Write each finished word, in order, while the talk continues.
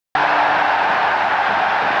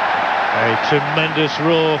A tremendous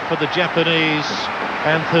roar for the Japanese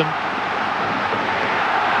anthem.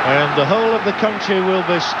 And the whole of the country will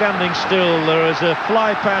be standing still. There is a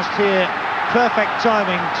fly past here. Perfect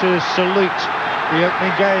timing to salute the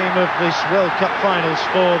opening game of this World Cup finals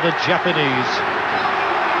for the Japanese.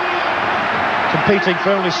 Competing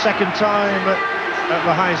for only second time at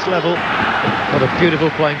the highest level. What a beautiful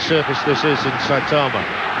playing surface this is in Saitama.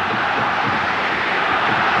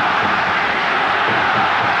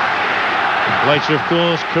 Later, of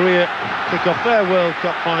course, Korea kick off their World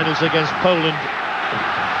Cup finals against Poland.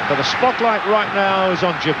 But the spotlight right now is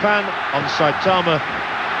on Japan, on Saitama,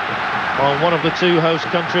 on one of the two host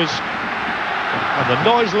countries. And the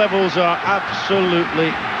noise levels are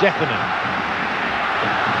absolutely deafening.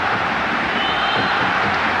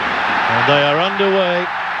 And they are underway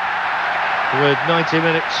with 90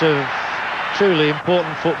 minutes of truly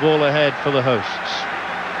important football ahead for the hosts.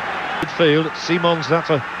 Midfield, Simon's that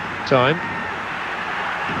for time.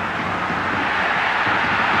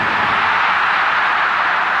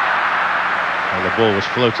 The ball was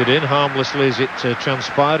floated in harmlessly as it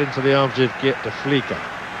transpired into the arms of Hidetoshi.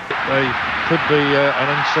 They could be an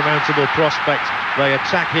insurmountable prospect. They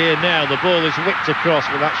attack here now. The ball is whipped across,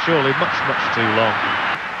 but that's surely much, much too long.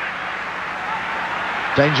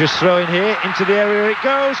 Dangerous throw in here, into the area it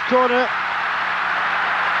goes, corner.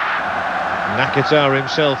 Nakata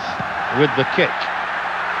himself with the kick.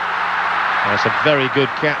 That's a very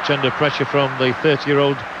good catch under pressure from the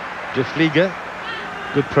 30-year-old Hidetoshi.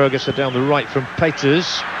 Good progress down the right from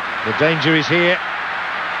Peters. The danger is here.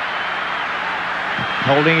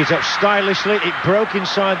 Holding it up stylishly, it broke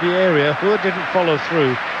inside the area. Hua didn't follow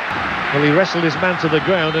through. Well, he wrestled his man to the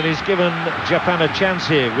ground and he's given Japan a chance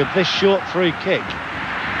here with this short free kick.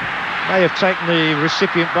 May have taken the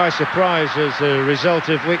recipient by surprise, as a result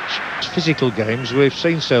of which physical games we've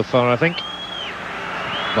seen so far, I think.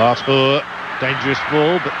 Hua, dangerous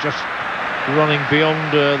ball, but just running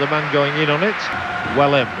beyond the man going in on it.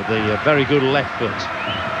 Wellem with the very good left foot.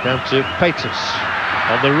 Down to Peters.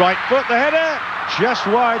 On the right foot, the header! Just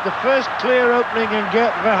wide, the first clear opening, and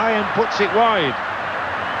Peter Van Der Heyden puts it wide.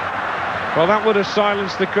 Well, that would have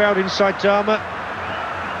silenced the crowd in Saitama.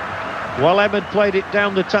 Wellem had played it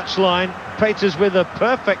down the touchline. Peters with a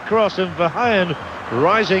perfect cross, and Van Der Heyden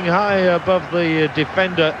rising high above the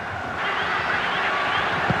defender.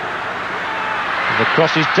 The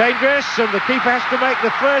cross is dangerous, and the keeper has to make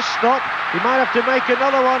the first stop. He might have to make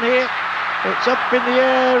another one here. It's up in the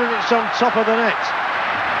air and it's on top of the net.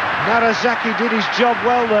 Narazaki did his job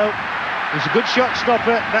well, though. He's a good shot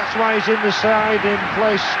stopper. That's why he's in the side in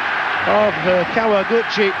place of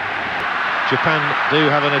Kawaguchi. Japan do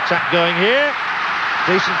have an attack going here.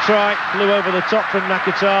 Decent try, flew over the top from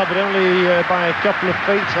Nakata, but only by a couple of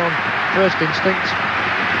feet on first instinct.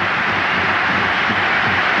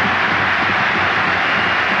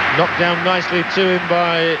 Knocked down nicely to him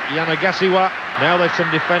by Yanagasiwa. Now there's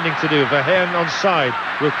some defending to do. Van Der Heyden on side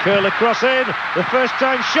will curl across in. The first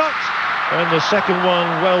time shot, and the second one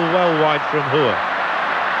well wide from Hua.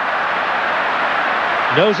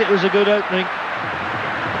 Knows it was a good opening.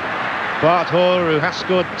 Bart Hua, who has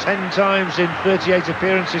scored 10 times in 38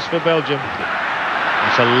 appearances for Belgium.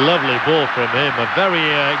 It's a lovely ball from him, a very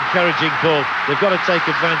encouraging ball. They've got to take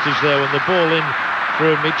advantage there when the ball in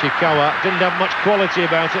from Ichikawa. Didn't have much quality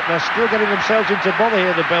about it. They're still getting themselves into bother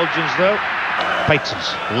here, the Belgians, though.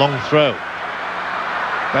 Peters, long throw.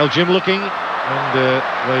 Belgium looking, and the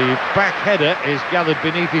back header is gathered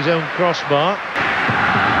beneath his own crossbar.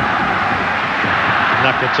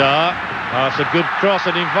 Nakata. That's a good cross,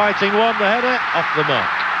 an inviting one. The header off the mark.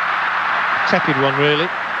 Tepid one, really.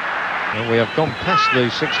 And we have gone past the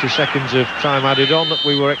 60 seconds of time added on that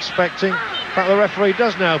we were expecting. In fact, the referee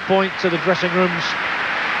does now point to the dressing rooms.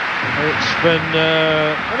 It's been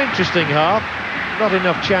an interesting half. Not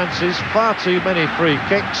enough chances, far too many free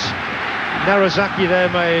kicks. Narazaki there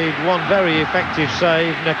made one very effective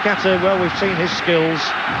save. Nakata, well, we've seen his skills,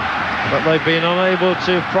 but they've been unable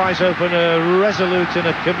to prize open a resolute and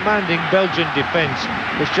a commanding Belgian defence,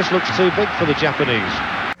 which just looks too big for the Japanese.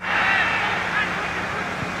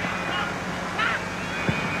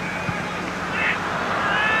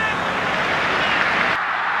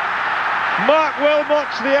 Marc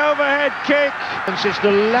Wilmots, the overhead kick. And it's the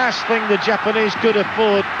last thing the Japanese could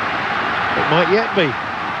afford. It might yet be.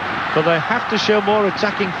 But they have to show more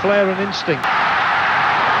attacking flair and instinct.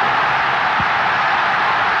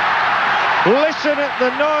 Listen at the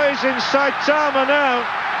noise in Saitama now.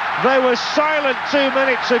 They were silent 2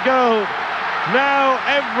 minutes ago. Now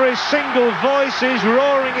every single voice is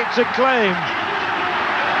roaring its acclaim.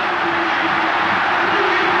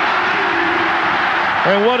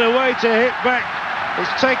 And what a way to hit back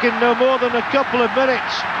It's taken no more than a couple of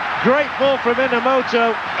minutes. Great ball from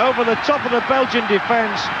Inamoto over the top of the Belgian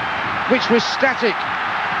defence, which was static.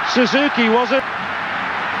 Suzuki wasn't.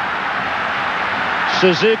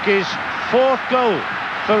 Suzuki's fourth goal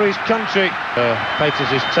for his country.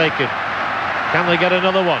 Peters is taken. Can they get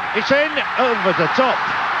another one? It's in, over the top.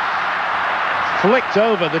 Flicked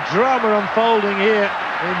over, the drama unfolding here,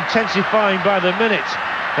 intensifying by the minute.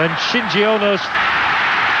 And Shinji Ono's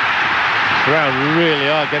crowd really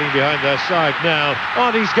are getting behind their side now. Oh,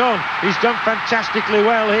 and he's gone. He's done fantastically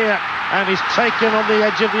well here. And he's taken on the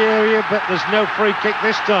edge of the area, but there's no free kick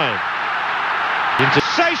this time.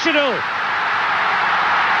 Sensational!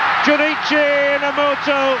 Junichi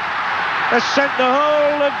Inamoto has sent the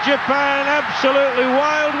whole of Japan absolutely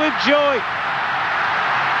wild with joy.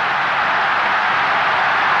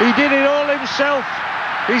 He did it all himself.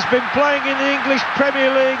 He's been playing in the English Premier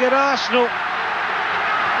League at Arsenal,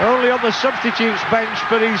 only on the substitutes bench,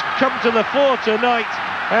 but he's come to the fore tonight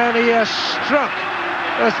and he has struck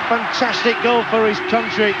a fantastic goal for his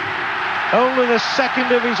country. Only the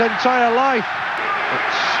second of his entire life.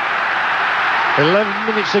 It's 11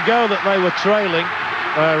 minutes ago that they were trailing.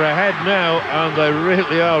 They're ahead now and they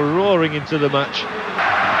really are roaring into the match.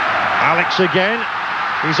 Alex again.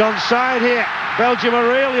 He's onside here. Belgium are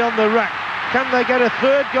really on the rack. Can they get a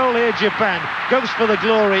third goal here, Japan? Goes for the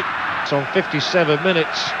glory. It's on 57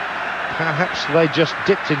 minutes. Perhaps they just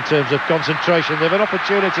dipped in terms of concentration. They have an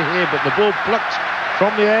opportunity here, but the ball plucked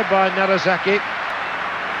from the air by Narazaki.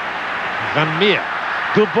 Van Meer.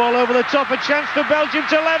 Good ball over the top. A chance for Belgium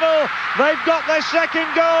to level. They've got their second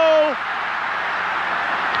goal.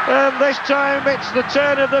 And this time it's the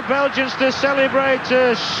turn of the Belgians to celebrate.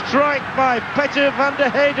 A strike by Peter Van Der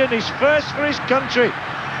Heyden, his first for his country.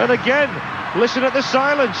 And again, listen at the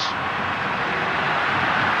silence.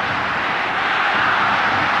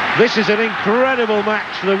 This is an incredible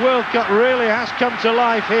match. The World Cup really has come to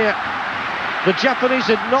life here. The Japanese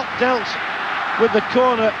had not dealt with the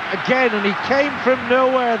corner again, and he came from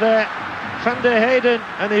nowhere there. Van Der Heyden,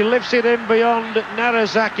 and he lifts it in beyond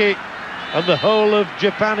Narazaki. And the whole of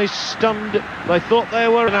Japan is stunned. They thought they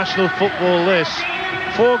were national football, this.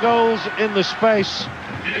 4 goals in the space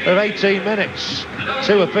of 18 minutes.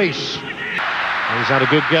 2 apiece. He's had a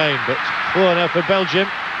good game, but poor now for Belgium.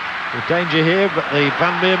 The danger here, but the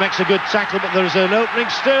Van Meer makes a good tackle, but there is an opening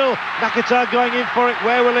still. Nakata going in for it.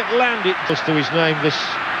 Where will it land? It goes to his name this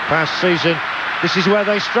past season. This is where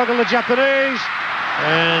they struggle, the Japanese.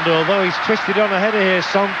 And although he's twisted on a header here,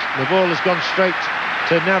 Sonk, the ball has gone straight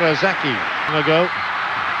to Narazaki.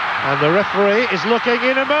 And the referee is looking.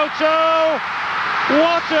 Inamoto!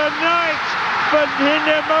 What a night for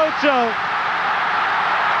Inamoto!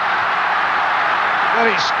 Well,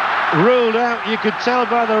 it's ruled out. You could tell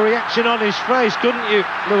by the reaction on his face, couldn't you?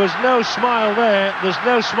 There was no smile there. There's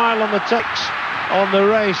no smile on the text on the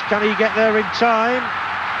race. Can he get there in time?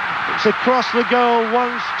 It's across the goal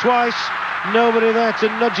once, twice. Nobody there to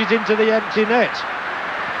nudge it into the empty net.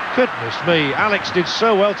 Goodness me, Alex did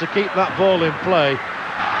so well to keep that ball in play.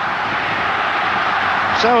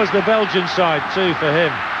 So has the Belgian side too for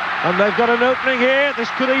him. And they've got an opening here. This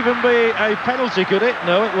could even be a penalty, could it?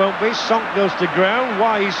 No, it won't be. Sonk goes to ground.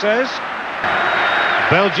 Why, he says.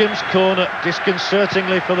 Belgium's corner,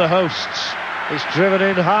 disconcertingly for the hosts. It's driven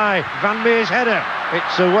in high. Van Meer's header.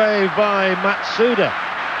 It's away by Matsuda.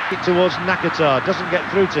 Towards Nakata. Doesn't get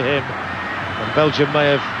through to him. And Belgium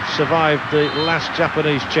may have survived the last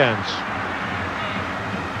Japanese chance.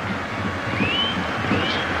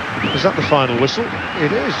 Is that the final whistle?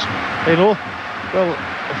 It is. Well,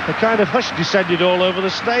 a kind of hush descended all over the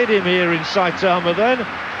stadium here in Saitama then.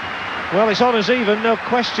 Well, it's on as even, no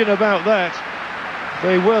question about that.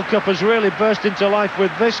 The World Cup has really burst into life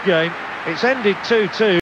with this game. It's ended 2-2.